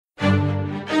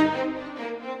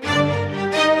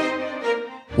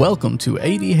Welcome to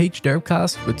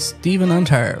ADHDerpCast with Stephen and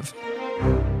Harv.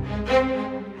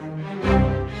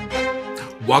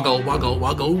 Woggle, woggle,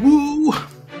 woggle, woo!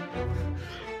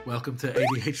 Welcome to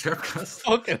ADHDerpCast.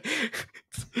 Okay.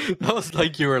 That was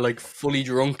like you were like fully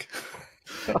drunk.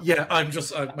 Yeah, I'm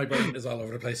just, my brain is all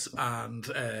over the place.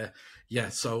 And yeah,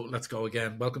 so let's go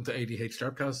again. Welcome to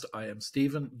ADHDerpCast. I am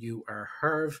Stephen. You are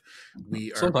Harv.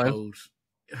 We are both,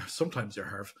 sometimes you're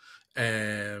Harv.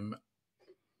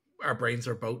 Our brains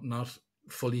are both not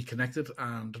fully connected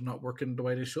and not working the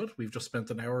way they should. We've just spent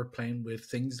an hour playing with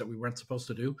things that we weren't supposed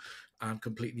to do and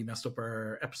completely messed up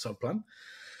our episode plan.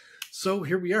 So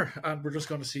here we are, and we're just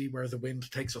going to see where the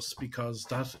wind takes us, because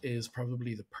that is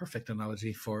probably the perfect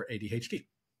analogy for ADHD.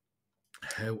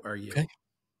 How are you? Okay.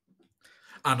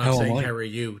 And I'm saying, how are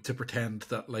you, to pretend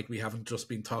that like we haven't just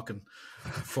been talking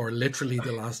for literally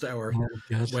the last hour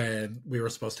when we were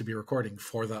supposed to be recording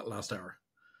for that last hour.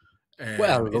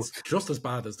 Well, it's just as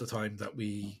bad as the time that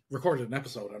we recorded an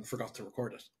episode and forgot to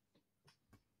record it.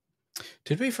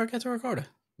 Did we forget to record it?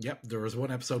 Yep, there was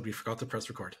one episode we forgot to press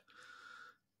record.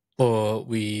 But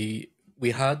we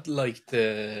had like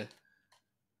the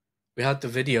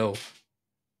video,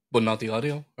 but not the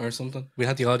audio or something. We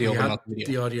had the audio, but not the video.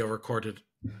 The audio recorded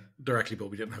directly, but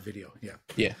we didn't have video. Yeah.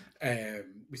 I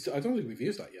don't think we've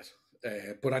used that yet.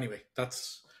 But anyway,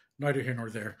 that's neither here nor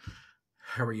there.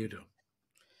 How are you doing?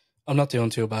 I'm not doing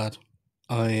too bad.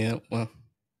 Can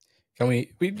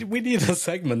we need a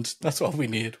segment. That's what we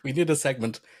need. We need a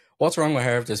segment. What's wrong with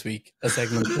Harv this week? A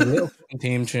segment. A little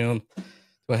theme tune.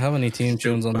 Do I have any theme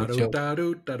tunes on the show?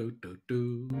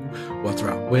 What's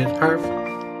wrong with Harv?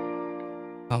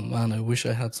 Oh man, I wish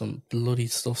I had some bloody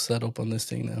stuff set up on this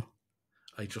thing now.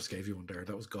 I just gave you one there.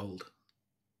 That was gold.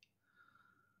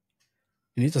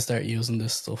 You need to start using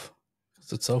this stuff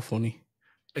because it's so funny.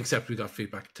 Except we got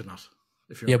feedback to not.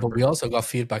 If you remember. But we also got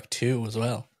feedback too as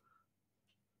well.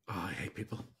 Oh, I hate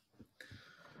people.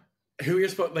 Who are you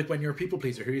supposed, like, when you're a people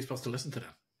pleaser, who are you supposed to listen to them?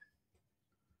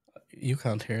 You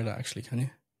can't hear that, actually, can you?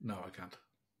 No, I can't.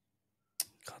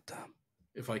 God damn.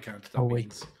 If I can't, that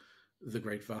means the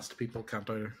great vast people can't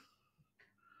either.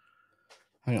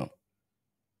 Hang on.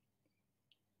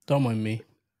 Don't mind me.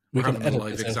 We're having a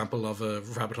live example of a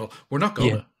rabbit hole. We're not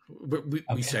gonna. Yeah.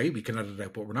 We say we can edit it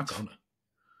out, but we're not gonna.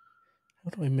 How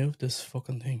do I move this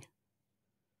fucking thing?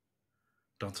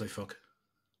 Don't say fuck.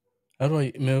 How do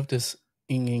I move this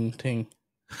inging thing?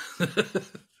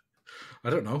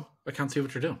 I don't know. I can't see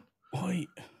what you're doing. Why?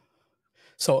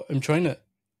 So I'm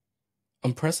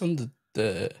pressing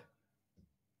the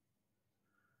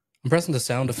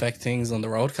sound effect things on the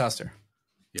roadcaster.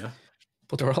 Yeah.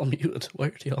 But they're all muted. Why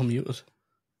are they all muted?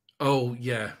 Oh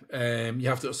yeah. You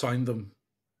have to assign them.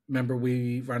 Remember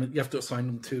we ran it, you have to assign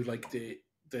them to like the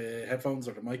headphones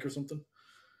or the mic or something.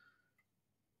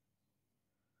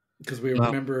 Because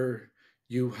remember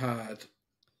you had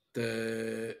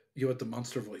the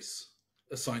monster voice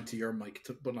assigned to your mic,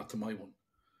 but not to my one.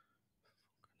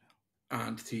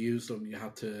 And to use them, you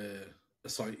have to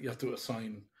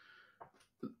assign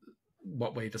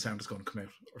what way the sound is going to come out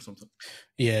or something.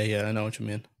 Yeah, I know what you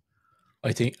mean.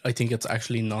 I think it's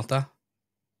actually not that,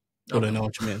 but I know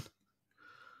what you mean.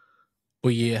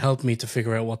 But you helped me to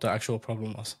figure out what the actual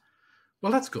problem was.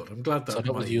 Well, that's good. I'm glad that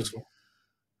was useful.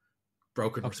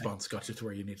 Broken response got you to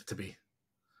where you needed to be.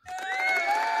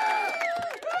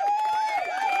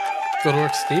 Good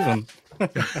work, Stephen.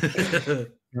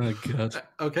 Oh, God.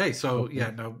 Okay, so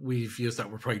now we've used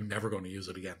that. We're probably never going to use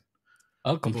it again.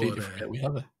 I'll completely forget we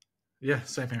have it. Yeah,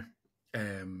 same here.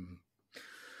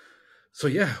 So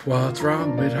yeah, what's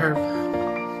wrong with her?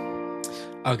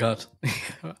 Oh God,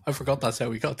 I forgot that's how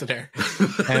we got to there.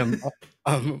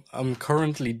 I'm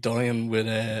currently dying with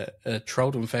a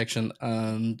throat infection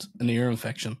and an ear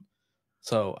infection.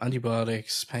 So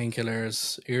antibiotics,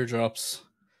 painkillers, eardrops,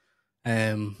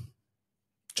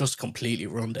 just completely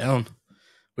run down,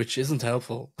 which isn't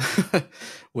helpful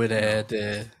with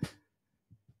the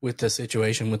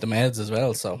situation with the meds as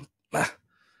well. So at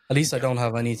least I don't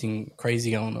have anything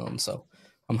crazy going on. So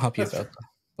I'm happy about that.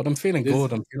 But I'm feeling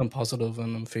good. I'm feeling positive,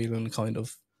 and I'm feeling kind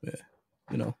of,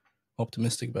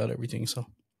 optimistic about everything. So,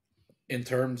 in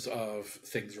terms of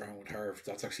things wrong with Harv,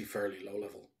 that's actually fairly low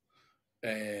level.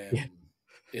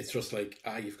 It's just like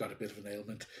you've got a bit of an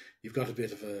ailment, you've got a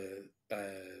bit of a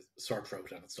sore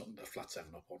throat, and it's something that flat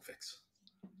 7-Up won't fix.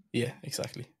 Yeah,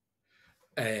 exactly.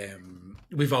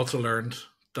 We've also learned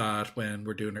that when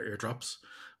we're doing our eardrops,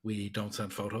 we don't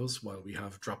send photos while we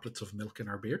have droplets of milk in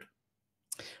our beard.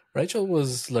 Rachel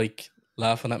was like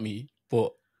laughing at me,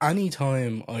 but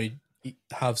anytime I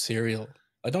have cereal,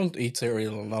 I don't eat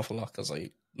cereal an awful lot because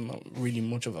I'm not really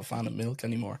much of a fan of milk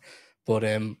anymore. But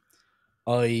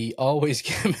I always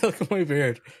get milk in my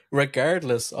beard,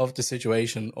 regardless of the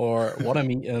situation or what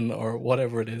I'm eating or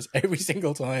whatever it is. Every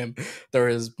single time there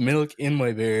is milk in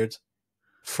my beard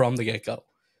from the get-go.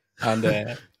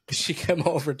 And she came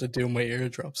over to do my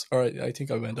eardrops. Or I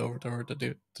think I went over to her to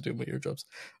do my eardrops,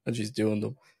 and she's doing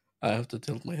them. I have to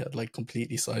tilt my head like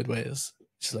completely sideways.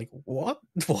 She's like, "What?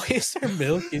 Why is there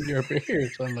milk in your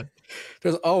beard?" I'm like,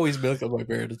 "There's always milk in my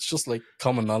beard. It's just like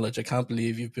common knowledge. I can't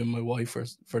believe you've been my wife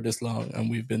for this long, and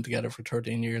we've been together for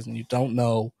 13 years, and you don't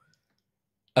know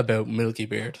about milky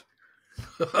beard."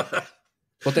 But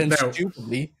then Now,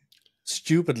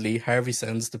 stupidly, Harvey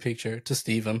sends the picture to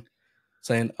Stephen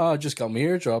saying, "Oh, I just got my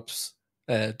eardrops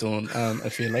done, and I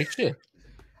feel like shit."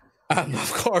 And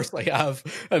of course, I have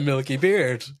a milky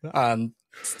beard, and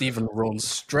Stephen runs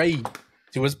straight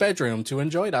to his bedroom to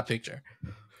enjoy that picture.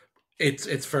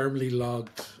 it's firmly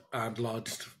logged and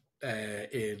lodged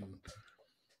in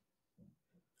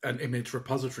an image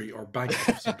repository or bank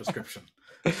of some description,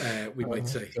 we might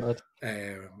say. God.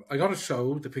 I got to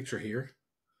show the picture here,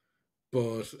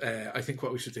 but I think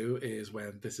what we should do is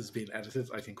when this is being edited,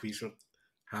 I think we should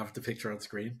have the picture on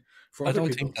screen for I other don't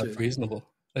people think that's to. reasonable.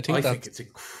 I think it's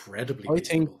incredibly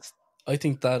reasonable. I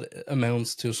think that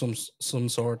amounts to some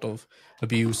sort of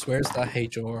abuse. Where's that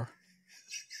HR?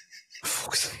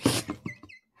 Fuck's sake.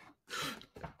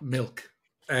 Milk.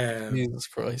 Jesus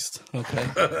Christ. Okay.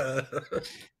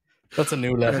 That's a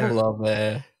new level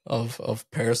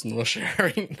of personal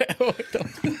sharing now. I don't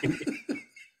think.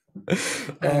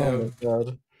 Oh my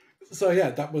god. So yeah,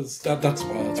 that's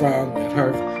what's wrong with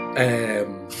Harv.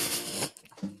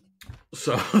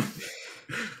 So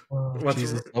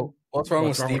what's wrong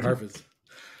with Stephen? Harv is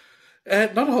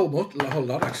not a whole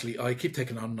lot actually. I keep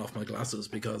taking on and off my glasses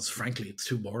because frankly it's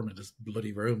too warm in this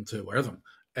bloody room to wear them.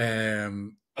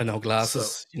 I know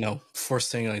glasses, first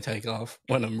thing I take off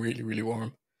when I'm really, really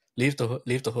warm. Leave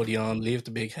the hoodie on, leave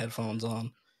the big headphones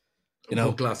on.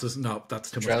 Glasses, no,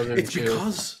 that's too much. It's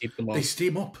because they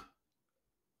steam up.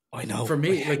 I know. For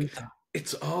me,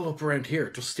 it's all up around here,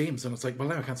 it just steams, and it's like, well,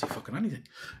 now I can't see fucking anything.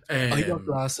 I got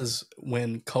glasses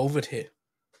when COVID hit.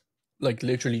 Like,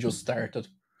 literally just started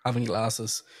having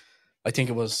glasses. I think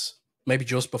it was maybe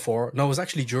just before. No, it was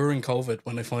actually during COVID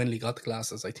when I finally got the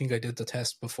glasses. I think I did the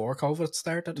test before COVID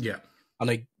started. Yeah.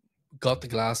 And I got the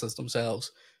glasses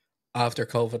themselves after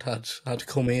COVID had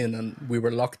come in and we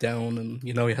were locked down and,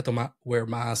 you had to wear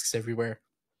masks everywhere.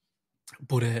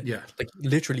 But, like,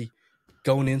 literally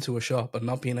going into a shop and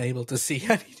not being able to see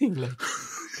anything, like,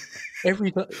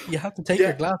 every time you have to take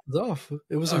your glasses off.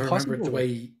 It was impossible. I remember the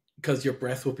way, because your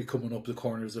breath would be coming up the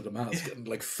corners of the mask and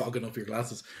like fogging up your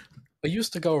glasses. I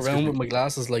used to go around with my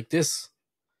glasses like this.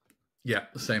 Yeah,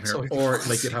 same here. Or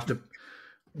like you'd have to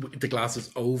the glasses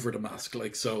over the mask,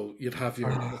 like so you'd have your.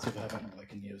 Let's see if I have anything I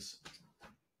can use.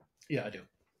 Yeah, I do.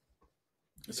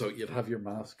 So you'd have your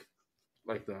mask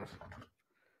like that,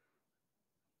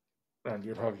 and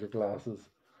you'd have your glasses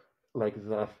like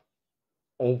that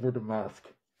over the mask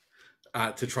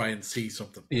to try and see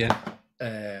something. Yeah.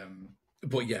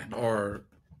 But yeah, or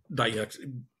that you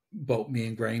actually, both me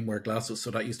and Graham wear glasses, so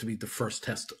that used to be the first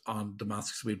test on the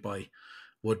masks we'd buy.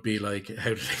 Would be like, how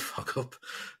do they fuck up?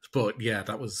 But yeah,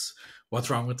 that was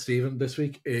what's wrong with Stephen this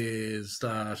week is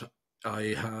that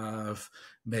I have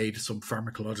made some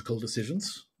pharmacological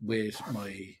decisions with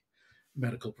my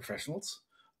medical professionals.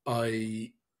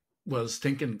 I was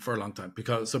thinking for a long time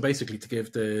so basically to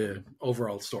give the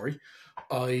overall story,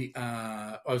 I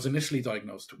was initially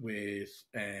diagnosed with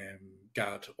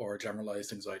GAD or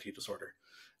generalized anxiety disorder.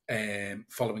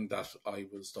 Following that, I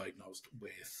was diagnosed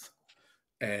with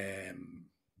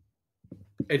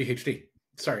ADHD.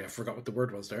 Sorry, I forgot what the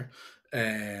word was there.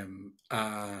 And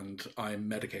I'm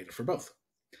medicated for both.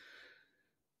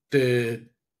 The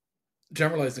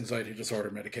generalized anxiety disorder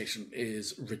medication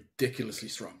is ridiculously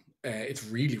strong. It's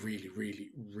really, really,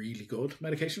 really, really good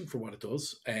medication for what it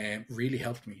does. Really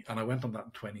helped me. And I went on that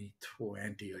in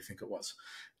 2020, I think it was.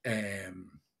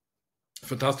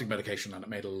 Fantastic medication, and it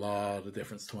made a lot of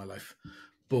difference to my life.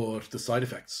 But the side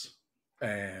effects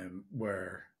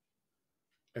were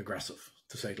aggressive,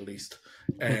 to say the least.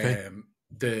 Okay.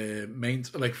 The main,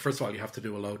 like, first of all, you have to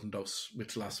do a load and dose,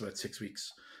 which lasts about 6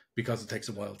 weeks because it takes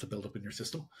a while to build up in your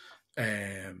system.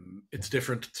 It's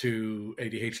different to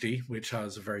ADHD, which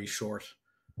has a very short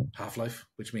half-life,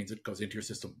 which means it goes into your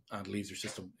system and leaves your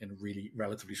system in a really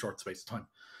relatively short space of time.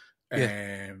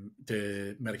 Yeah.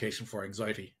 The medication for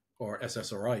anxiety, or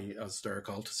SSRI, as they're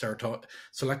called,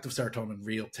 selective serotonin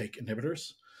reuptake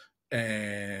inhibitors,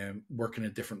 work in a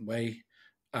different way,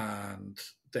 and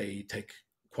they take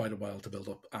quite a while to build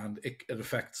up, and it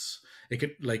affects. It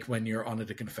can, like when you're on it,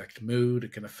 it can affect mood.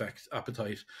 It can affect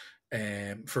appetite.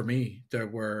 For me, there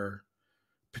were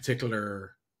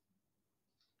particular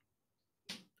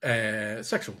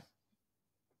sexual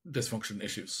dysfunction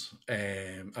issues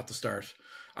at the start,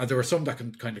 and there were some that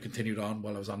kind of continued on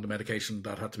while I was on the medication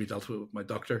that had to be dealt with my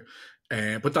doctor.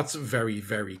 But that's very,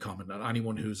 very common, and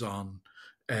anyone who's on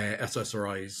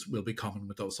SSRIs will be common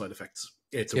with those side effects.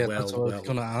 It's that's what I was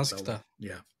going to ask. That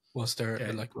yeah, was there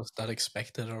was that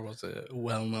expected, or was it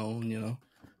well known? You know,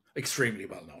 extremely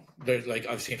well known. There's like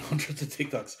I've seen hundreds of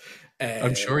TikToks.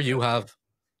 I'm sure you have.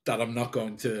 That I'm not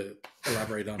going to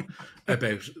elaborate on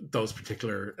about those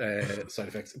particular side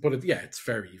effects, but it's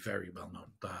very, very well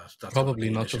known. That's probably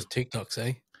not just TikToks,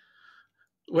 eh?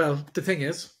 Well, the thing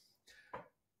is,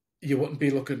 you wouldn't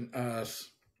be looking at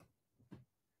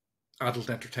adult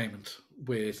entertainment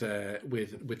with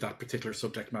that particular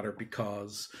subject matter,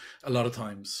 because a lot of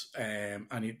times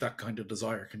that kind of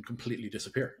desire can completely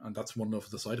disappear, and that's one of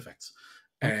the side effects.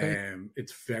 Okay.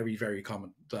 It's very, very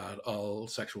common that all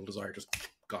sexual desire just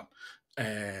gone.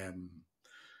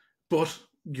 But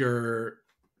you're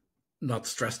not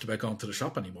stressed about going to the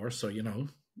shop anymore, so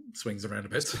swings around a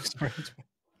bit.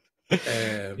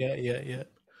 Yeah.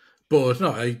 But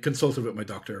no, I consulted with my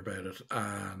doctor about it,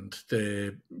 and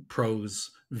the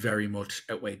pros very much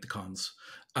outweighed the cons,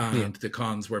 and the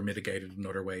cons were mitigated in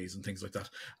other ways and things like that.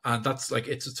 And that's like,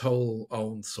 it's its whole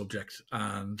own subject,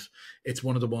 and it's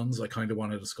one of the ones I kind of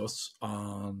want to discuss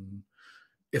on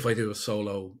if I do a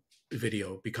solo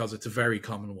video, because it's a very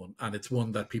common one, and it's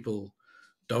one that people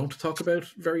don't talk about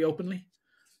very openly.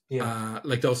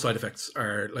 Like those side effects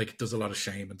are like, there's a lot of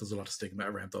shame and there's a lot of stigma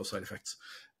around those side effects.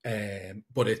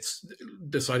 But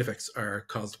the side effects are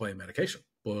caused by a medication.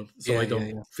 But I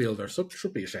don't feel there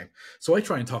should be a shame. So I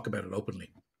try and talk about it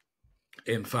openly.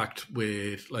 In fact,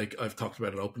 I've talked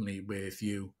about it openly with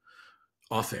you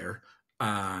off air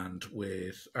and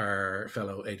with our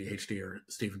fellow ADHDer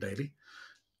Stephen Daly.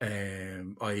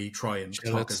 I try and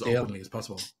talk as openly as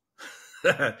possible.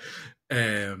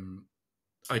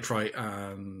 I try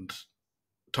and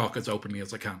talk as openly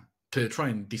as I can to try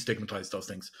and destigmatize those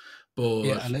things. But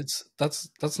and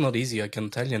that's not easy. I can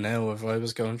tell you now, if I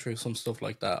was going through some stuff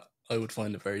like that, I would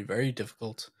find it very, very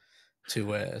difficult to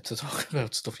talk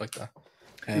about stuff like that.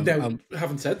 Now,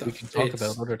 having said that, we can talk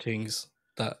about other things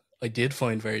that I did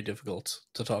find very difficult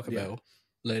to talk about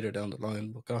later down the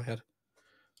line. But go ahead.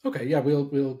 Okay, yeah,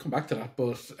 we'll come back to that,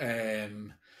 but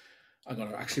I'm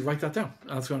going to actually write that down.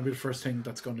 That's going to be the first thing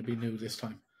that's going to be new this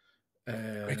time.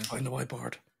 Find the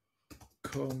whiteboard.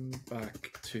 Come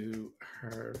back to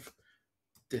Harv.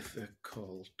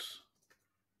 Difficult.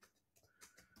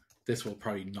 This will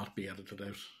probably not be edited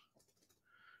out.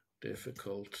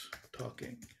 Difficult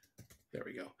talking. There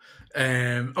we go.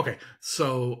 Okay,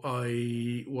 so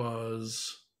I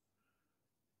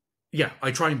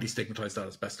try and destigmatize that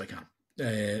as best I can.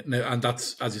 Now, and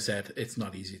that's, as you said, it's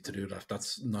not easy to do that.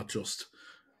 That's not just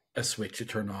a switch you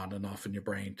turn on and off in your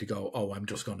brain to go, oh, I'm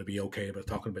just going to be okay about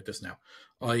talking about this now.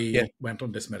 I went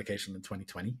on this medication in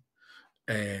 2020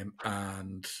 and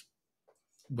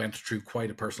went through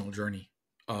quite a personal journey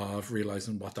of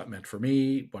realizing what that meant for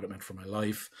me, what it meant for my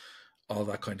life, all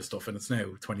that kind of stuff. And it's now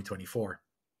 2024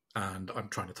 and I'm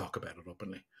trying to talk about it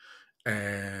openly.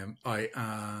 But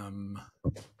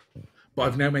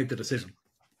I've now made the decision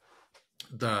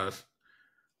that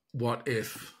what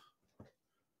if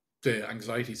the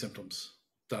anxiety symptoms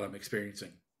that I'm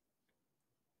experiencing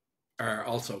are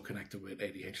also connected with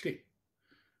ADHD.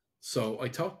 So I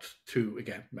talked to,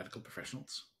 again, medical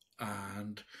professionals,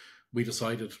 and we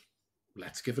decided,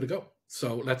 let's give it a go.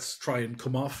 So let's try and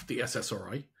come off the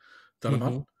SSRI that I'm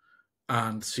on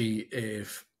and see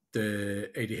if the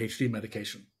ADHD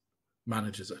medication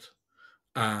manages it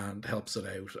and helps it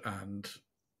out and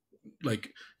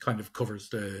kind of covers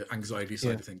the anxiety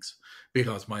side of things,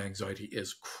 because my anxiety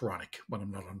is chronic when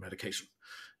I'm not on medication.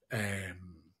 Even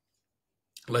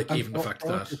the fact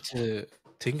that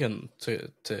thinking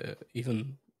to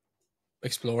even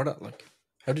explore that,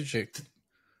 how did you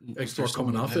explore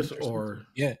coming off it, or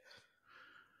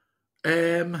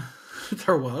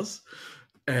there was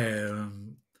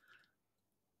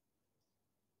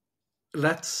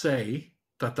let's say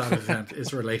that event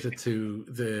is related to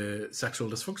the sexual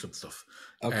dysfunction stuff.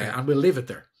 And we'll leave it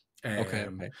there. Okay.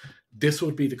 This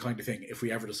would be the kind of thing, if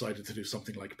we ever decided to do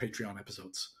something like Patreon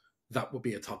episodes, that would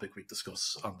be a topic we'd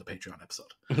discuss on the Patreon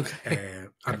episode.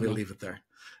 And we'll leave it there.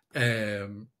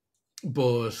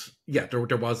 But yeah,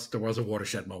 there was a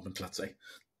watershed moment, let's say,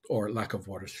 or lack of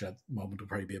watershed moment would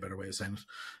probably be a better way of saying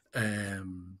it.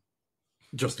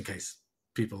 Just in case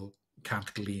people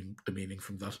can't glean the meaning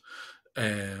from that.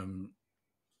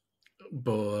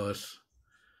 But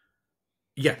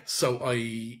yeah, so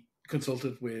I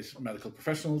consulted with medical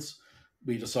professionals.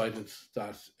 We decided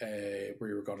that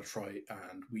we were going to try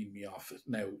and wean me off it.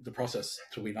 Now, the process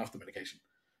to wean off the medication,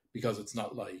 because it's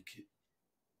not like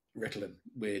Ritalin,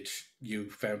 which you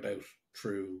found out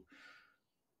through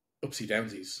upsy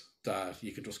downsies that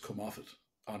you can just come off it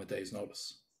on a day's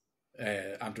notice.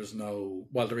 And there's no,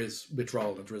 while there is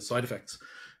withdrawal and there is side effects,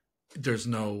 there's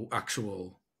no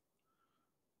actual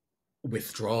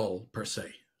withdrawal per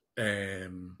se.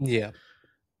 Yeah.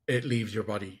 It leaves your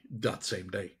body that same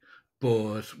day.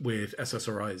 But with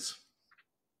SSRIs,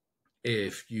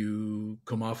 if you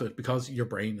come off it, because your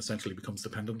brain essentially becomes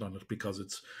dependent on it, because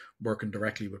it's working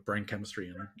directly with brain chemistry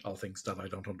and all things that I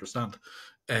don't understand,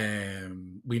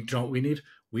 we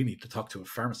need to talk to a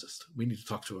pharmacist. We need to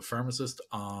talk to a pharmacist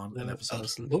on an episode.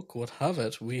 As luck would have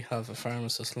it, we have a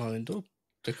pharmacist lined up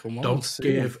to come on. Don't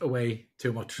give away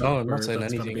too much. No, I'm not saying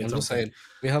anything. I'm just saying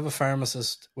we have a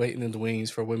pharmacist waiting in the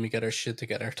wings for when we get our shit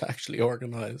together to actually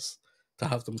organise to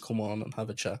have them come on and have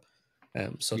a chat.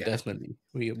 So definitely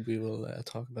we will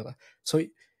talk about that. So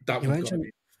that you mentioned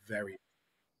very.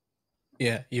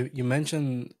 Yeah, you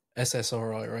mentioned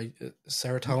SSRI, right?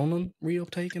 Serotonin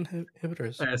reuptake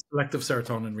inhibitors. Selective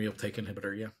serotonin reuptake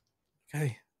inhibitor. Yeah.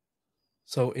 Okay.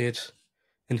 So it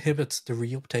inhibits the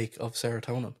reuptake of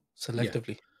serotonin selectively.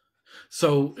 Yeah.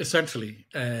 So essentially,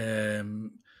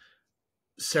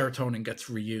 serotonin gets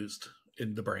reused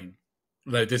in the brain.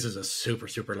 Like, this is a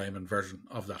super layman version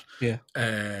of that. Yeah.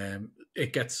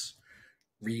 It gets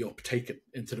reuptaken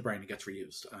into the brain. It gets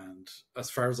reused, and as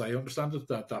far as I understand it,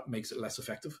 that makes it less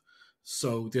effective.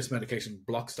 So this medication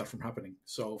blocks that from happening.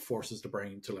 So forces the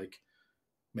brain to like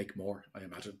make more, I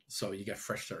imagine. So you get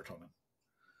fresh serotonin.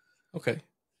 Okay.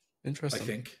 Interesting. I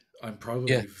think I'm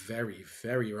probably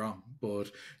very wrong,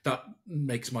 but that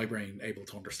makes my brain able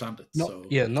to understand it.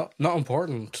 Not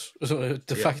important.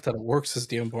 The fact that it works is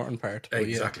the important part.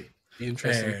 Exactly. The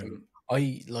interesting.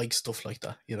 I like stuff like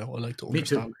that. I like to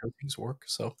understand how things work.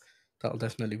 So that'll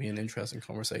definitely be an interesting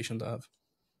conversation to have.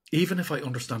 Even if I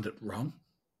understand it wrong,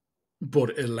 but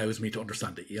it allows me to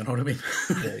understand it. You know what I mean?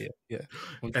 Yeah.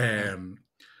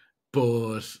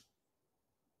 But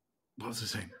what was I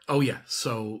saying? Oh yeah.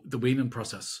 So the weaning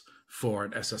process for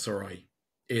an SSRI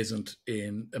isn't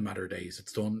in a matter of days.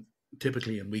 It's done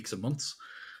typically in weeks and months.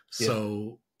 Yeah.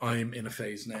 So I'm in a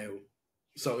phase now.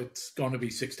 So it's going to be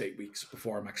 6 to 8 weeks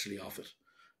before I'm actually off it.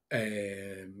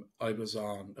 I was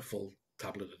on a full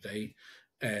tablet a day.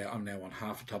 I'm now on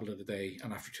half a tablet a day.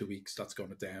 And after 2 weeks, that's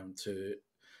going down to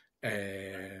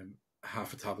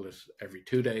half a tablet every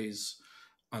 2 days.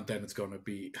 And then it's going to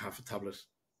be half a tablet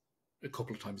a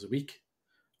couple of times a week.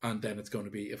 And then it's going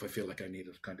to be if I feel like I need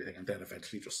it kind of thing. And then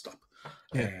eventually just stop.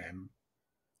 Yeah.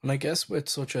 And I guess with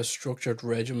such a structured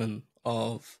regimen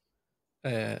of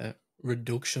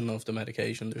reduction of the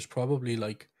medication, there's probably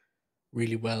like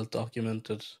really well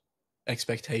documented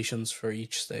expectations for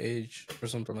each stage or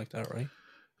something like that, right?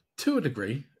 To a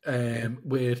degree.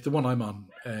 With the one I'm on,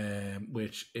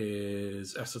 which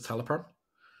is escitalopram,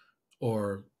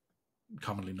 or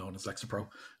commonly known as Lexapro.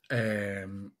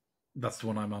 That's the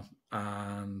one I'm on.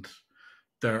 And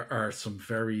there are some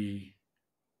very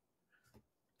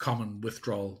common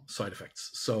withdrawal side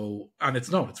effects. So, and it's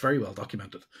very well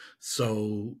documented.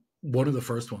 So one of the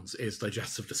first ones is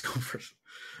digestive discomfort.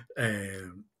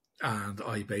 And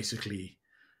I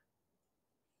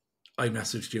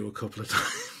messaged you a couple of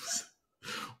times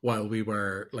while we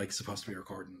were like supposed to be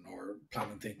recording or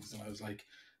planning things. And I was like,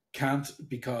 can't,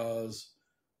 because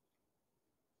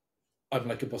I'm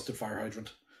like a busted fire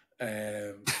hydrant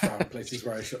from places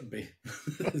where I shouldn't be.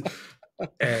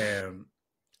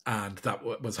 And that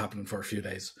was happening for a few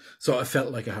days. So I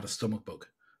felt like I had a stomach bug,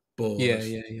 but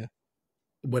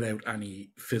without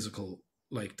any physical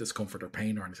like discomfort or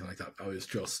pain or anything like that. I was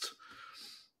just,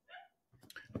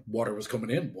 water was coming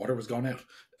in, water was going out.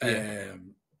 Yeah.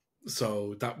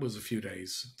 So that was a few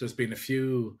days. There's been a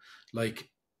few, like,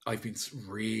 I've been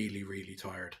really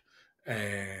tired.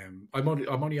 I'm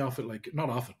only off it, like, not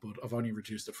off it, but I've only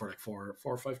reduced it for like 4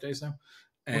 or 5 days now.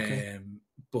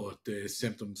 But the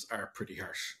symptoms are pretty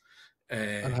harsh.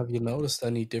 And have you noticed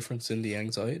any difference in the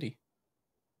anxiety?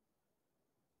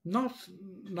 Not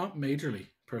majorly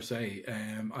per se.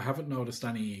 I haven't noticed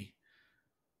any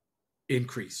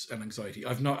increase in anxiety.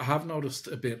 I have noticed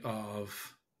a bit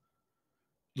of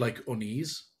like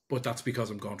unease, but that's because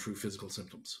I'm going through physical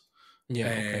symptoms.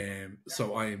 Yeah.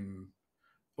 So I'm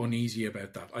uneasy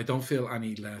about that. I don't feel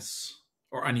any less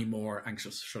or any more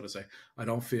anxious, should I say. I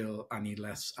don't feel any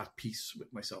less at peace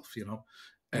with myself,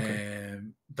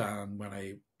 than when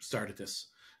I started this.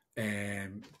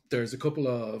 There's a couple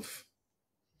of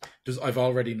I've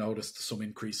already noticed some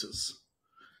increases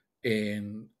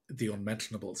in the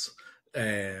unmentionables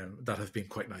that have been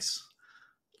quite nice,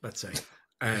 let's say.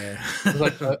 I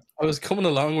was coming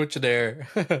along with you there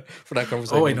for that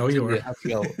conversation. Oh, I know you were. Have to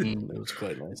go. It was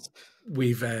quite nice.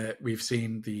 We've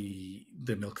seen the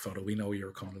milk photo. We know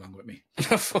you're coming along with me.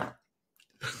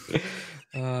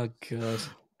 Oh god.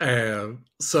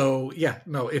 So yeah,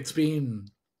 no, it's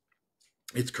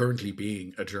currently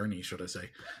being a journey, should I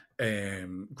say.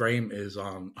 Graham is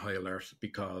on high alert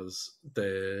because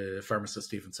the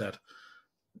pharmacist even said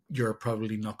you're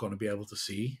probably not going to be able to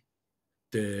see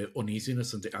the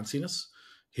uneasiness and the antsiness.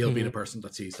 He'll be the person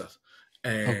that sees that.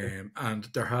 And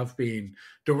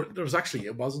there was actually,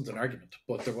 it wasn't an argument,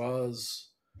 but there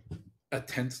was a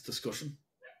tense discussion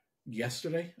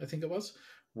yesterday, I think it was,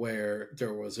 where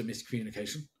there was a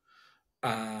miscommunication,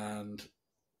 and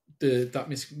that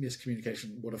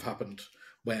miscommunication would have happened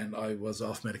when I was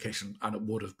off medication, and it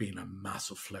would have been a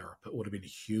massive flare-up. It would have been a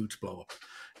huge blow-up.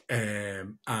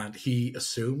 And he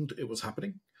assumed it was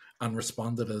happening and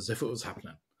responded as if it was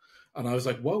happening. And I was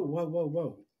like, whoa, whoa, whoa,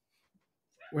 whoa.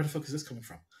 Where the fuck is this coming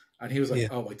from? And he was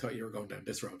like, oh, I thought you were going down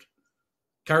this road.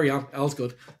 Carry on. All's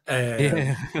good.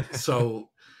 So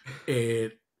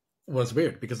it was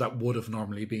weird because that would have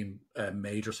normally been a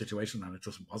major situation, and it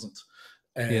just wasn't.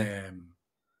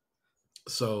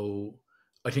 So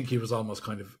I think he was almost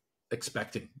kind of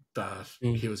expecting that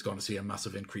he was going to see a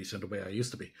massive increase in the way I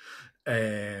used to be.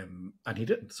 And he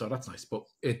didn't. So that's nice. But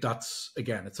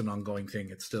it's an ongoing thing.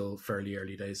 It's still fairly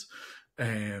early days.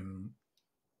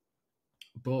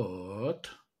 But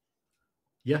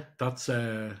yeah, that's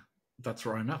where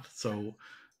I'm at.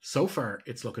 So far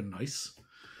it's looking nice.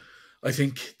 I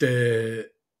think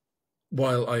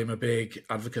while I'm a big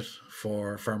advocate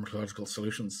for pharmacological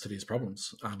solutions to these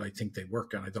problems, and I think they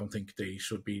work, and I don't think they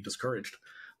should be discouraged,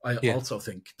 I also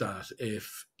think that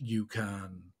if you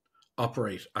can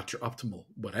operate at your optimal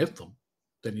without them,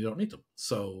 then you don't need them.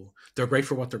 So they're great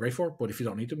for what they're great for, but if you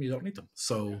don't need them, you don't need them.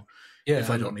 So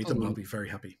if I don't need them, I'll be very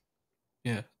happy.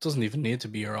 Yeah, it doesn't even need to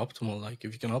be your optimal. Like,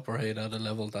 if you can operate at a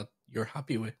level that you're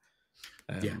happy with.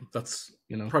 That's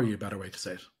probably a better way to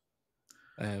say it.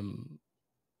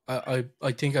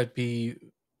 I think I'd be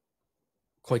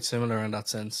quite similar in that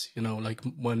sense. Like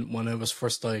when I was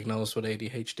first diagnosed with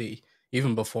ADHD,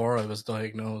 even before I was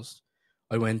diagnosed,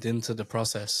 I went into the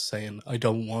process saying I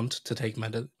don't want to take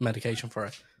medication for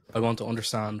it. I want to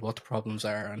understand what the problems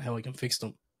are and how I can fix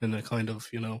them in a kind of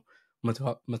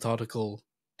methodical,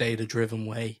 data-driven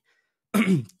way.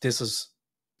 This is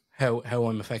how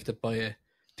I'm affected by it.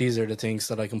 These are the things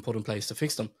that I can put in place to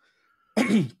fix them.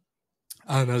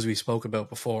 And as we spoke about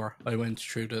before, I went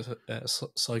through the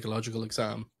psychological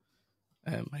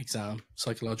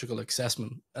psychological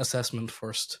assessment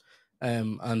first,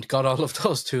 and got all of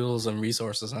those tools and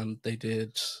resources, and they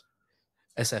did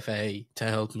SFA to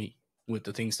help me with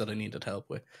the things that I needed help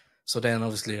with. So then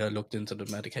obviously I looked into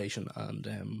the medication,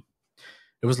 and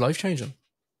it was life-changing.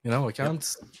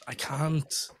 I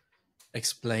can't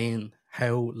explain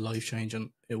how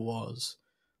life-changing it was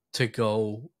to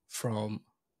go from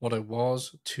what I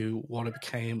was to what I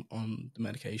became on the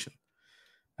medication.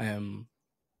 And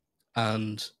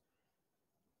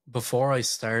before I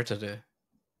started it,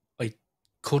 I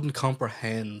couldn't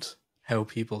comprehend how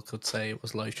people could say it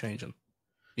was life-changing,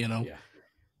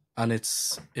 And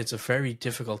it's a very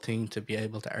difficult thing to be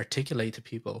able to articulate to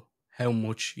people how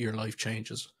much your life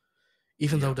changes,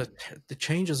 even though the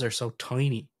changes are so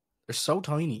tiny. They're so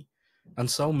tiny and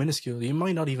so minuscule. You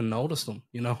might not even notice them,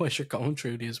 as you're going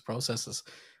through these processes.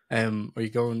 Or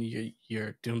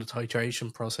you're doing the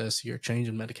titration process, you're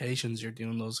changing medications, you're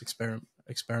doing those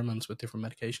experiments with different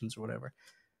medications or whatever.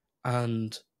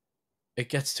 And it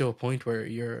gets to a point where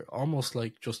you're almost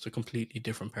like just a completely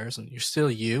different person. You're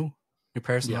still you. Your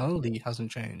personality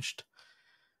hasn't changed.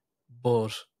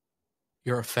 But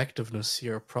your effectiveness,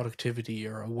 your productivity,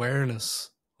 your awareness,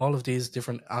 all of these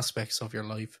different aspects of your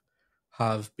life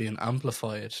have been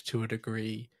amplified to a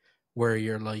degree where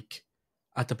you're like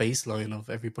at the baseline of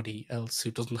everybody else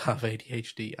who doesn't have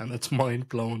ADHD, and it's mind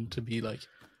blowing to be like,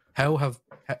 how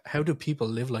do people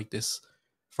live like this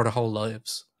for their whole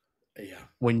lives? Yeah,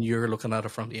 when you're looking at it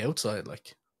from the outside,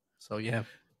 like, so yeah.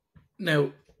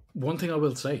 Now, one thing I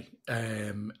will say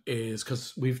is,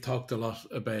 because we've talked a lot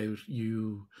about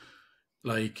you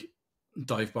like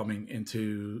dive bombing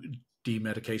into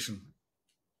demedication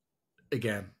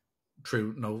again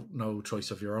through no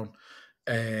choice of your own,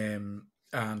 and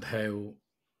how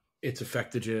it's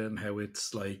affected you and how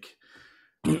it's like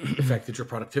affected your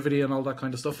productivity and all that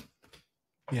kind of stuff.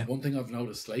 Yeah. One thing I've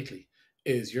noticed lately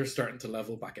is you're starting to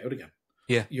level back out again.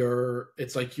 Yeah.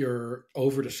 It's like you're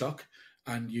over the shock,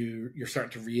 and you're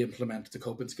starting to re-implement the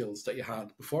coping skills that you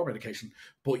had before medication,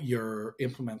 but you're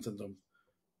implementing them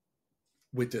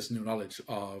with this new knowledge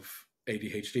of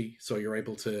ADHD. So you're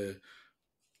able to,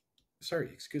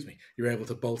 you're able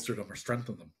to bolster them or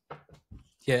strengthen them.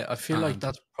 Yeah, I feel like And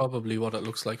that's probably what it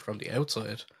looks like from the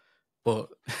outside, but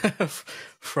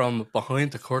from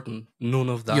behind the curtain, none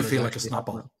of that you is feel like a actually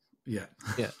snowball. happening. Yeah.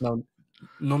 Yeah, no,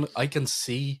 none. I can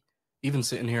see, even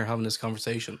sitting here having this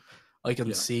conversation, I can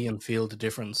Yeah. see and feel the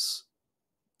difference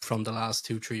from the last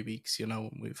 2-3 weeks. You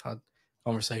know, we've had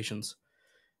conversations,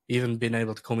 even being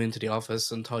able to come into the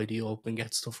office and tidy up and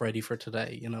get stuff ready for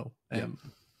today. You know, Yeah.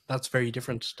 that's very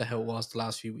different to how it was the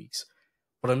last few weeks.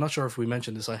 But I'm not sure if we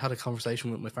mentioned this. I had a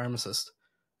conversation with my pharmacist,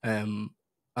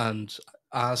 and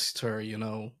asked her, you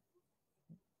know,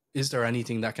 is there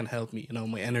anything that can help me? You know,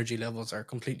 my energy levels are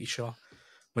completely shot.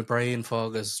 My brain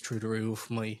fog is through the roof.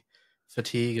 My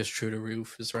fatigue is through the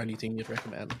roof. Is there anything you'd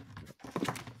recommend?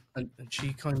 And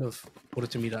she kind of put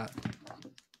it to me that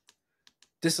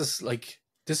this is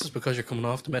because you're coming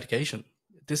off the medication.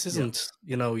 This isn't,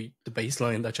 you know, the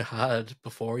baseline that you had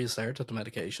before you started the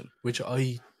medication, which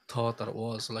I thought that it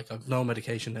was. Like, I've no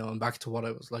medication now. I'm back to what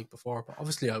I was like before, but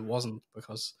obviously I wasn't,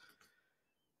 because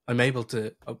I'm able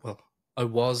to, I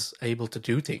was able to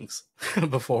do things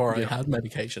before I had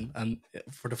medication. And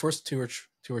for the first 2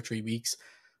 or 3 weeks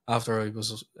after I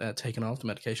was taken off the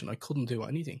medication, I couldn't do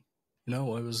anything. You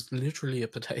know, I was literally a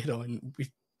potato, and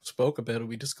we spoke about it,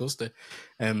 we discussed it.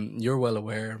 You're well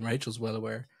aware, and Rachel's well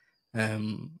aware.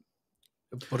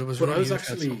 But it was really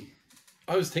interesting.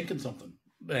 I was thinking something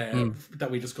that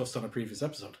we discussed on a previous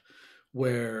episode,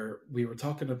 where we were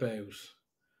talking about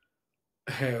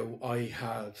how I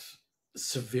had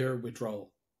severe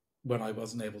withdrawal when I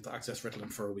wasn't able to access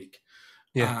Ritalin for a week.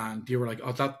 Yeah. And you were like,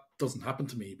 oh, that doesn't happen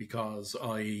to me because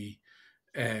I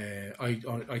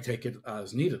take it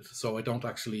as needed. So I don't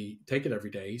actually take it every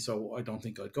day. So I don't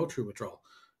think I'd go through withdrawal.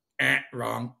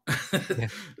 Wrong. Yeah.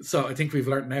 So I think we've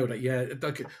learned now that,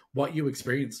 like, what you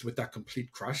experienced with that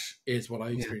complete crash is what I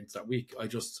experienced that week. I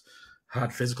just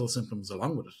had physical symptoms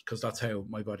along with it, because that's how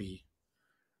my body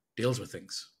deals with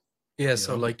things. Yeah,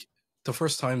 so like the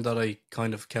first time that I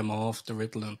kind of came off the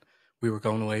Ritalin, we were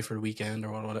going away for the weekend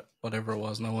or whatever it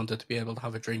was, and I wanted to be able to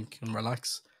have a drink and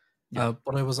relax. Yeah.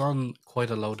 But I was on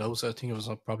quite a low dose. I think it was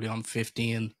probably on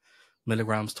 15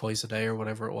 milligrams twice a day or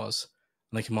whatever it was.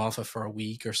 And I came off it for a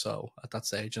week or so at that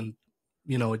stage. And,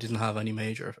 you know, I didn't have any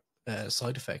major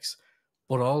side effects.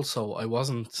 But also, I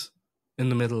wasn't in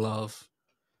the middle of,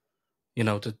 you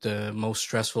know, the most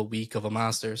stressful week of a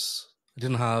master's. I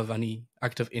didn't have any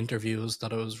active interviews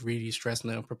that I was really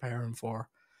stressing out preparing for.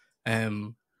 I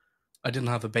didn't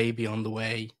have a baby on the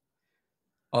way.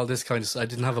 All this kind of stuff. I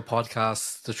didn't have a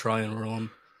podcast to try and run.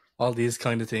 All these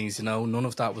kind of things, you know, none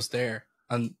of that was there.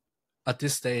 And at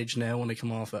this stage now, when I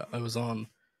come off it, I was on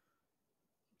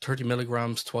 30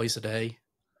 milligrams twice a day,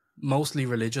 mostly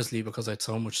religiously, because I had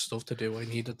so much stuff to do. I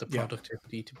needed the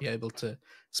productivity to be able to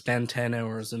spend 10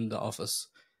 hours in the office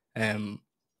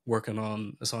working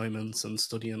on assignments and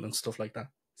studying and stuff like that.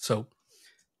 So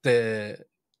the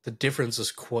difference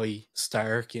is quite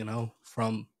stark, you know,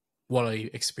 from what I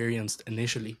experienced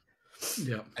initially,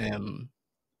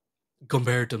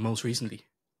 compared to most recently.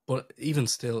 But even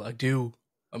still, I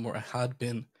had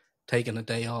been taking a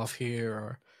day off here,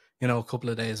 or, you know, a couple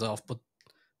of days off, but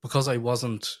because I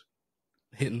wasn't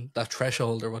hitting that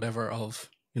threshold or whatever of,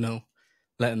 you know,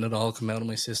 letting it all come out of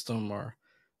my system, or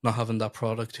not having that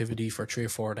productivity for 3 or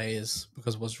 4 days,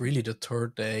 because it was really the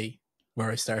third day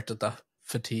where I started that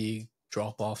fatigue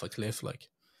drop off a cliff, like.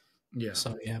 Yeah.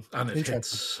 So yeah, and it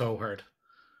hits so hard.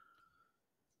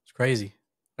 It's crazy.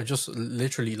 I just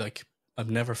literally, like, I've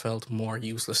never felt more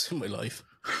useless in my life.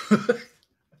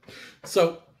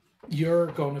 So you're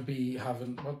going to be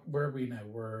having, where are we now?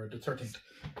 We're the 13th.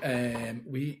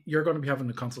 You're going to be having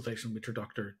a consultation with your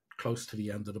doctor close to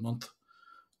the end of the month,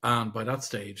 and by that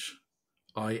stage,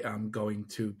 I am going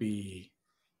to be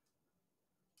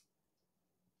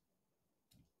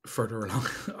further along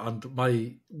on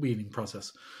my weaning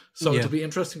process. So it'll be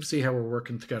interesting to see how we're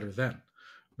working together then.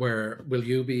 Where will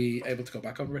you be able to go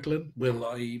back on Ritalin? Will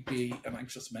I be an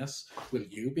anxious mess? Will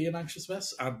you be an anxious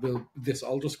mess? And will this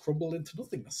all just crumble into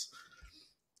nothingness?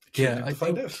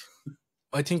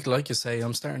 I think, like you say,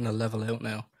 I'm starting to level out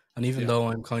now. And even though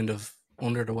I'm kind of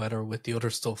under the weather with the other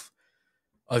stuff,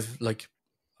 I'm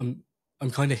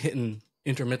kind of hitting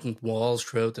intermittent walls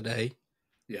throughout the day.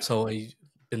 Yeah. So I've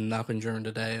been napping during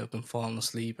the day. I've been falling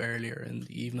asleep earlier in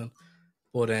the evening.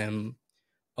 But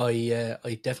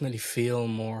I definitely feel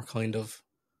more kind of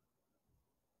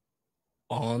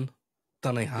on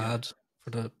than I had for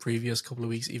the previous couple of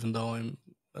weeks, even though I'm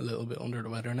a little bit under the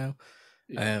weather now.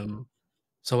 Yeah.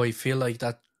 So I feel like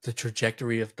that the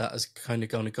trajectory of that is kind of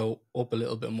going to go up a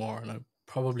little bit more, and I'll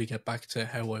probably get back to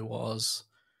how I was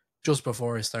just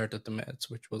before I started the meds,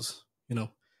 which was,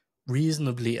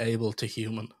 reasonably able to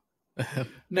human.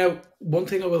 Now, one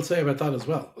thing I will say about that as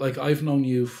well, like I've known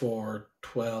you for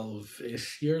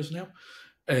 12-ish years now,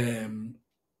 and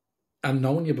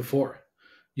knowing you before,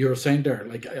 you were saying there,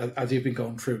 like as you've been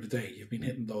going through the day, you've been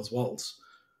hitting those walls.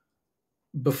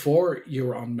 Before you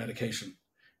were on medication,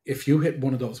 if you hit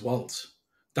one of those walls,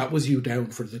 that was you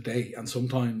down for the day and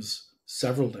sometimes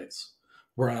several days.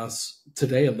 Whereas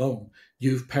today alone,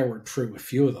 you've powered through a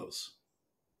few of those.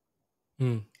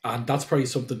 Mm. And that's probably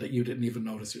something that you didn't even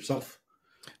notice yourself.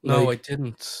 No, Like, I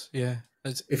didn't. Yeah.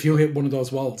 if you hit one of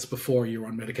those walls before you were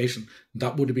on medication,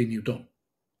 that would have been you done.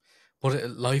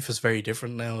 But life is very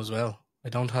different now as well. I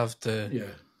don't have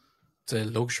the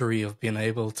luxury of being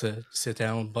able to sit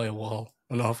down by a wall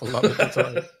an awful lot of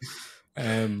the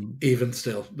time. Even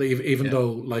still, even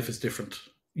though life is different,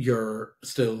 you're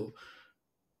still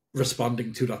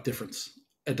responding to that difference,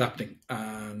 adapting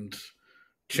and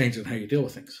changing how you deal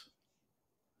with things.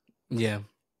 Yeah,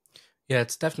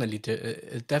 it's definitely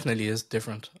it definitely is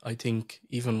different. I think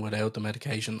even without the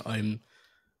medication, I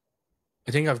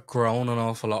think I've grown an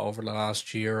awful lot over the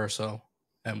last year or so,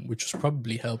 which has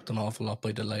probably helped an awful lot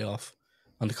by the layoff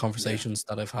and the conversations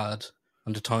that I've had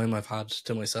and the time I've had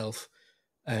to myself.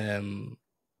 I've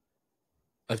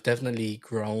definitely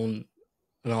grown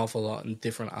an awful lot in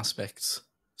different aspects.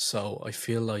 So I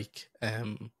feel like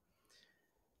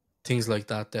things like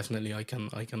that, definitely I can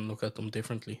look at them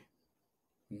differently.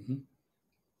 Mm-hmm.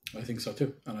 I think so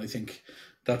too. And I think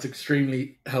that's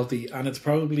extremely healthy. And it's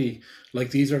probably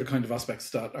like these are the kind of aspects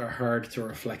that are hard to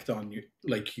reflect on, you,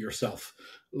 like yourself.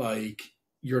 Like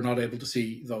you're not able to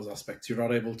see those aspects. You're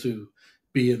not able to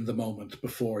be in the moment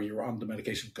before you're on the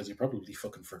medication because you probably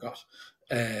fucking forgot.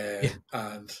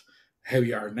 And how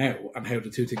you are now and how the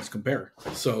two things compare.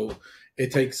 So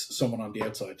it takes someone on the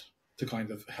outside to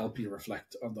kind of help you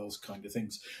reflect on those kind of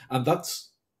things. And that's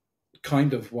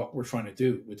kind of what we're trying to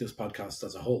do with this podcast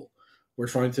as a whole. We're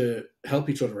trying to help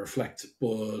each other reflect,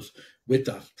 but with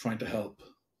that, trying to help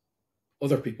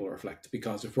other people reflect,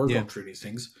 because if we're going through these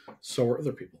things, so are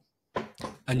other people.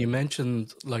 And you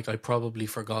mentioned, like, I probably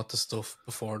forgot the stuff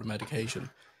before the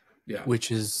medication, which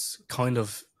is kind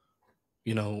of,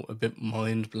 a bit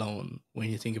mind-blowing when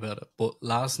you think about it. But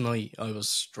last night, I was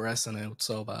stressing out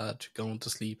so bad going to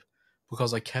sleep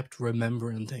because I kept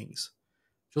remembering things.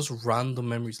 Just random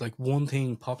memories. Like, one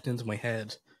thing popped into my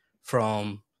head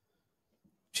from,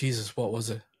 Jesus, what was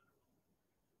it?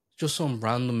 Just some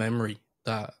random memory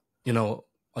that,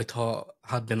 I thought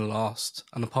had been lost,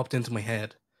 and it popped into my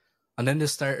head. And then they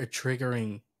started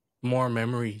triggering more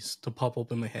memories to pop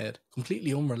up in my head,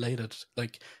 completely unrelated.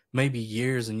 Like, maybe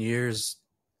years and years,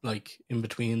 like, in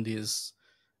between these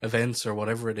events or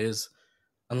whatever it is.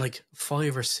 And, like,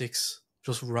 5 or 6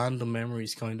 just random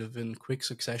memories kind of in quick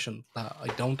succession that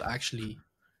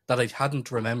I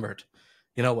hadn't remembered,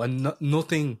 and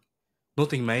nothing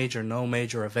major, no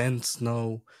major events,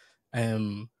 no,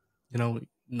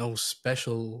 no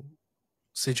special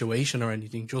situation or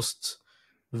anything, just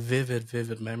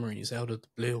vivid memories out of the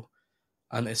blue.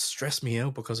 And it stressed me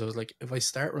out because I was like, if I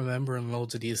start remembering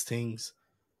loads of these things,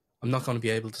 I'm not going to be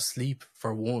able to sleep,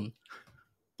 for one.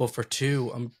 But for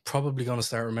two, I'm probably going to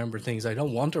start remembering things I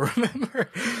don't want to remember.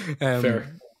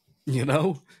 Fair.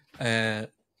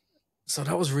 So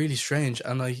that was really strange.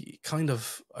 And I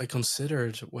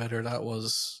considered whether that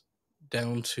was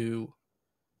down to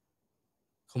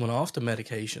coming off the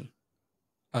medication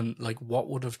and like what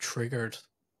would have triggered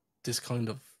this kind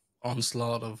of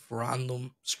onslaught of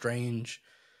random, strange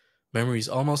memories,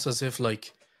 almost as if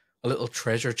like a little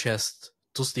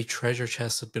dusty treasure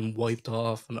chest had been wiped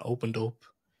off and opened up.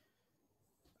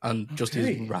 And just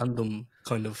these random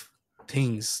kind of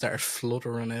things started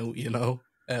fluttering out,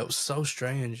 It was so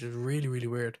strange. It was really, really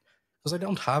weird. Because I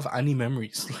don't have any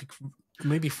memories, like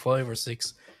maybe 5 or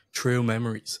 6 true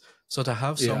memories. So to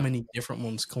have so many different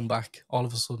ones come back all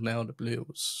of a sudden out of the blue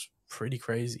was pretty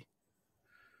crazy.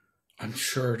 I'm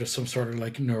sure there's some sort of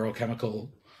like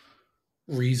neurochemical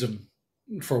reason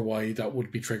for why that would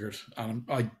be triggered. And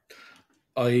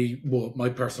my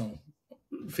personal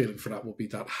feeling for that would be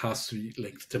that has to be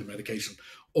linked to the medication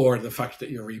or the fact that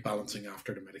you're rebalancing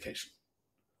after the medication.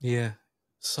 Yeah,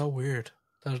 so weird.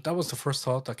 That was the first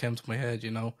thought that came to my head,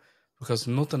 because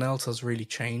nothing else has really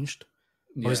changed.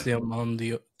 Obviously, I'm on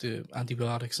the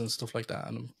antibiotics and stuff like that,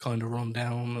 and I'm kind of run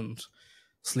down and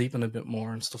sleeping a bit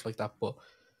more and stuff like that. But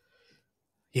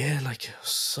yeah, like,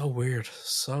 so weird,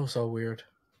 so weird.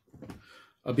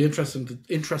 I'll be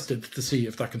interested to see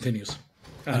if that continues.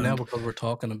 And now because we're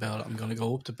talking about it, I'm going to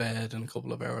go up to bed in a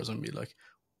couple of hours and be like,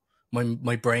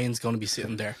 my brain's going to be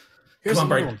sitting there. Here's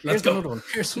another one. Here's another one.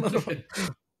 Here's another one.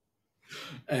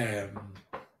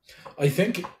 I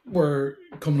think we're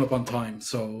coming up on time,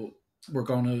 so we're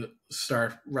going to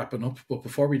start wrapping up. But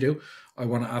before we do, I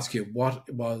want to ask you,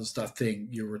 what was that thing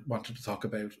you wanted to talk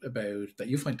about that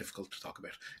you find difficult to talk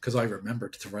about? Because I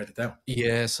remembered to write it down.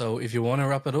 Yeah, so if you want to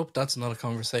wrap it up, that's not a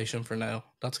conversation for now.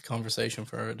 That's a conversation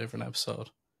for a different episode.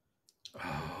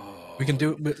 Oh. We can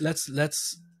do it, but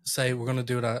let's say we're going to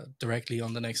do that directly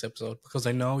on the next episode, because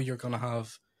I know you're going to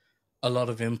have a lot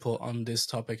of input on this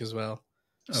topic as well.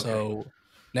 Okay. So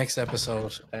next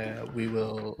episode,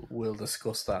 we'll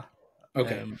discuss that.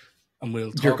 Okay. And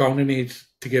we'll talk. You're going to need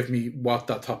to give me what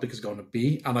that topic is going to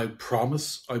be, and I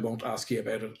promise I won't ask you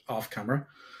about it off camera.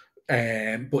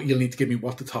 But you'll need to give me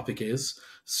what the topic is,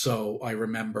 so I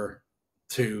remember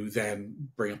to then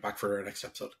bring it back for our next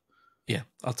episode. Yeah,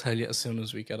 I'll tell you as soon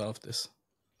as we get off this.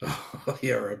 Oh,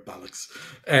 you're a bollocks.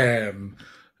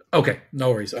 Okay,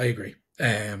 no worries. I agree.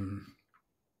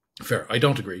 Fair. I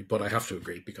don't agree, but I have to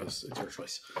agree because it's your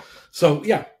choice. So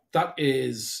yeah,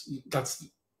 that's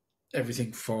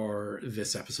everything for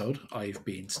this episode. I've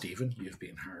been Stephen, you've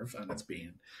been Harv, and it's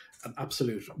been an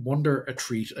absolute wonder, a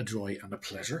treat, a joy, and a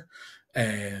pleasure.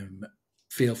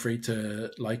 Feel free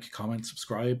to like, comment,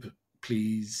 subscribe.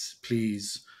 Please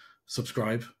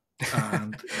subscribe.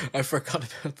 And I forgot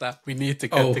about that. We need to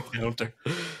get the counter.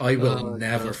 I will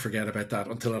never forget about that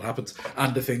until it happens.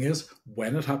 And the thing is,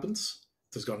 when it happens,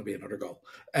 there's going to be another goal.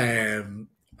 And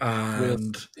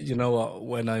you know what?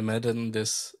 When I'm editing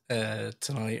this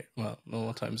tonight, well, no,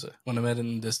 what time is it? When I'm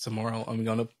editing this tomorrow, I'm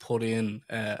going to put in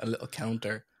a little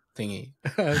counter thingy.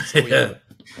 Yeah.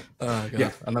 Oh, God. Yeah.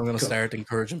 And I'm going to start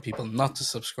encouraging people not to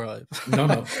subscribe.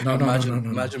 No.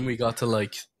 Imagine we got to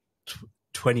like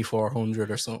 2,400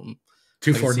 or something.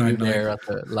 2,499 there at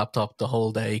the laptop the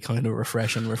whole day, kind of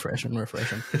refreshing.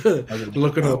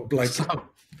 Looking up like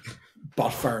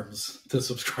bot farms to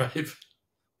subscribe.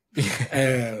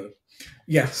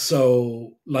 Yeah,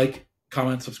 so like,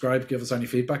 comment, subscribe, give us any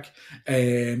feedback.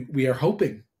 We are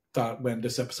hoping that when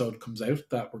this episode comes out,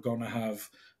 that we're going to have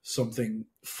something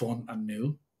fun and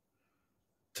new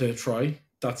to try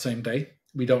that same day.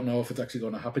 We don't know if it's actually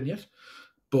going to happen yet,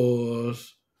 but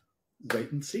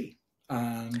wait and see.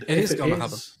 And it is going to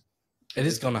happen. It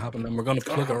is going to happen, and we're going to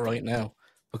plug it right now,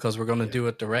 because we're going to do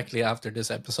it directly after this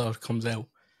episode comes out.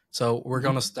 So we're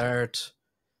going to start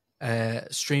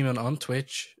streaming on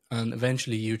Twitch and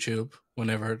eventually YouTube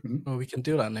whenever. Well, we can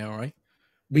do that now, right?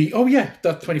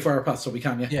 That 24-hour pass, so we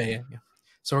can. Yeah.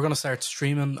 So we're going to start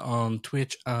streaming on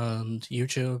Twitch and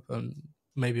YouTube and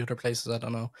maybe other places, I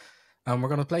don't know. And we're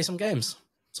going to play some games,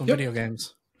 video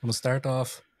games. I'm going to start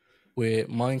off with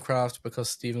Minecraft, because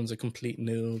Steven's a complete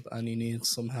noob and he needs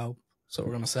some help. So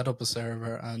we're going to set up a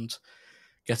server and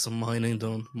get some mining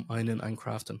done, mining and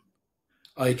crafting.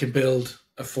 I can build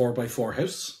a 4x4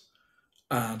 house,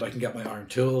 and I can get my iron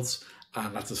tools,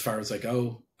 and that's as far as I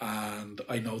go. And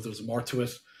I know there's more to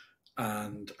it,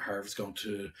 and Harv's going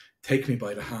to take me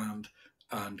by the hand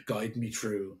and guide me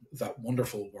through that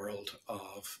wonderful world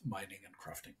of mining and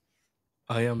crafting.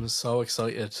 I am so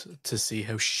excited to see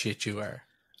how shit you are.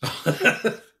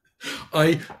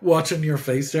 I, watching your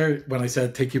face there when I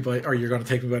said you're going to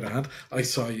take me by the hand, I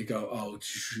saw you go, oh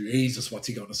Jesus, what's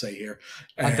he going to say here?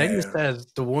 And then you said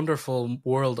the wonderful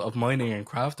world of mining and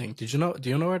crafting. Do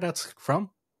you know where that's from?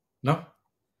 No.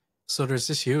 So there's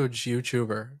this huge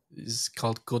YouTuber, is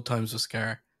called Good Times with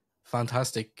Scar.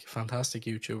 Fantastic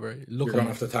YouTuber. You're going to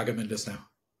have to tag him in this now.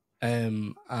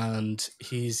 And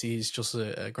he's just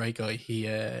a great guy. He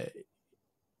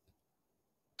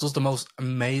does the most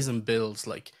amazing builds,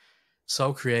 like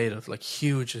so creative, like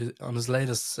huge. On his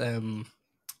latest,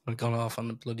 I've gone off on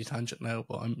a bloody tangent now,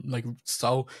 but I'm like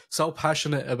so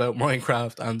passionate about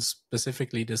Minecraft, and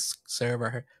specifically this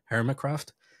server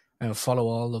Hermitcraft, and follow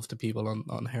all of the people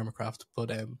on Hermitcraft.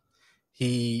 But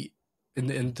he in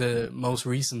the most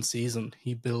recent season,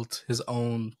 he built his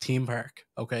own theme park.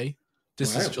 Okay,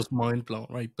 this is just mind blowing,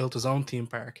 right? Built his own theme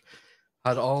park,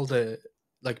 had all the,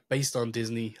 like, based on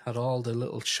Disney, had all the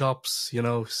little shops,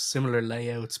 similar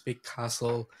layouts, big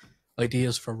castle,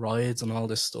 ideas for rides and all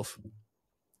this stuff.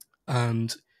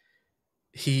 And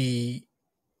he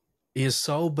is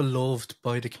so beloved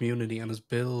by the community, and his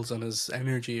builds and his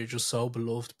energy are just so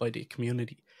beloved by the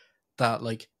community that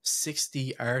like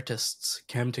 60 artists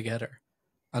came together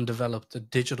and developed a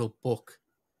digital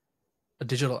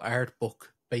art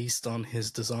book based on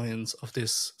his designs of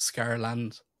this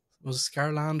Scarland. Was it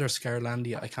Scarland or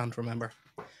Scarlandia? I can't remember.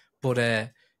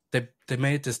 But they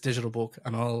made this digital book,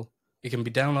 and it can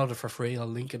be downloaded for free. I'll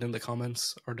link it in the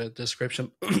comments or the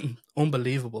description.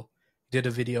 Unbelievable. He did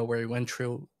a video where he went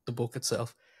through the book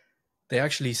itself. They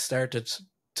actually started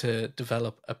to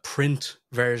develop a print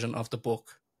version of the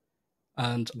book,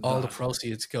 and all the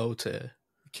proceeds go to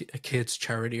a kid's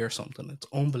charity or something. It's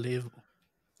unbelievable.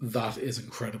 That is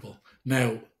incredible.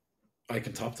 Now, I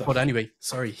can top that. But anyway,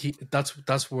 sorry.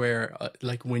 That's where,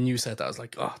 like, when you said that, I was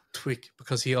like, oh, twig,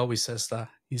 because he always says that.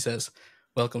 He says,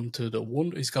 "Welcome to the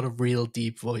wonder." He's got a real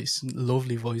deep voice,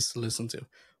 lovely voice to listen to.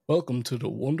 "Welcome to the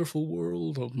wonderful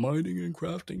world of mining and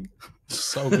crafting."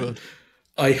 So good.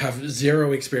 I have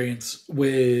zero experience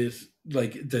with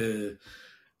like the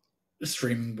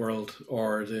streaming world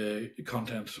or the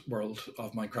content world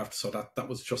of Minecraft, so that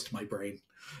was just my brain.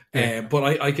 Yeah.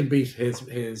 But I can beat his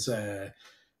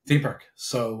theme park.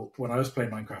 So when I was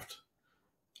playing Minecraft,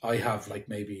 I have like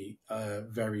maybe a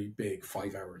very big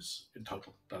 5 hours in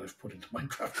total that I've put into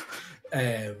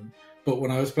Minecraft. But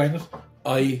when I was playing it,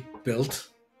 I built,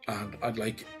 and I'd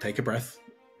like take a breath.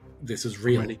 This is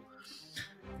real. Ready.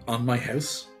 On my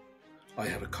house, I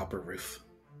had a copper roof.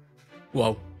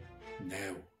 Whoa.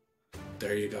 Now,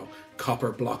 there you go.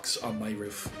 Copper blocks on my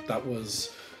roof. That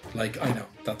was like, I know,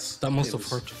 that must have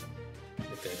hurt.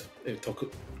 It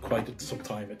took quite some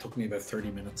time. It took me about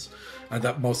 30 minutes. And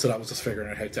that most of that was just figuring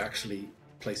out how to actually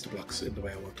place the blocks in the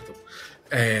way I wanted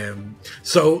them.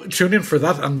 So tune in for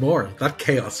that and more. That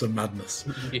chaos and madness.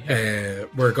 Yeah.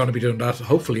 We're going to be doing that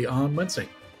hopefully on Wednesday.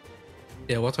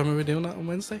 Yeah, what time are we doing that on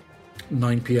Wednesday?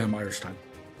 9 p.m. Irish time.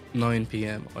 9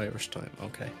 p.m. Irish time.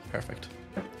 Okay, perfect.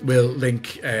 We'll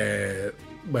link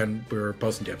when we're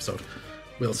posting the episode.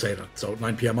 We'll say that. So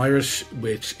 9 p.m. Irish,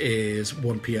 which is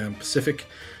 1 p.m. Pacific,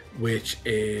 which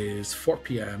is 4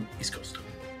 p.m. East Coast.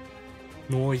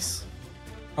 Nice.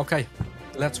 Okay,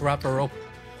 let's wrap her up.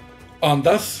 On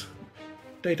that,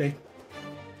 day.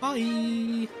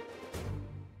 Bye.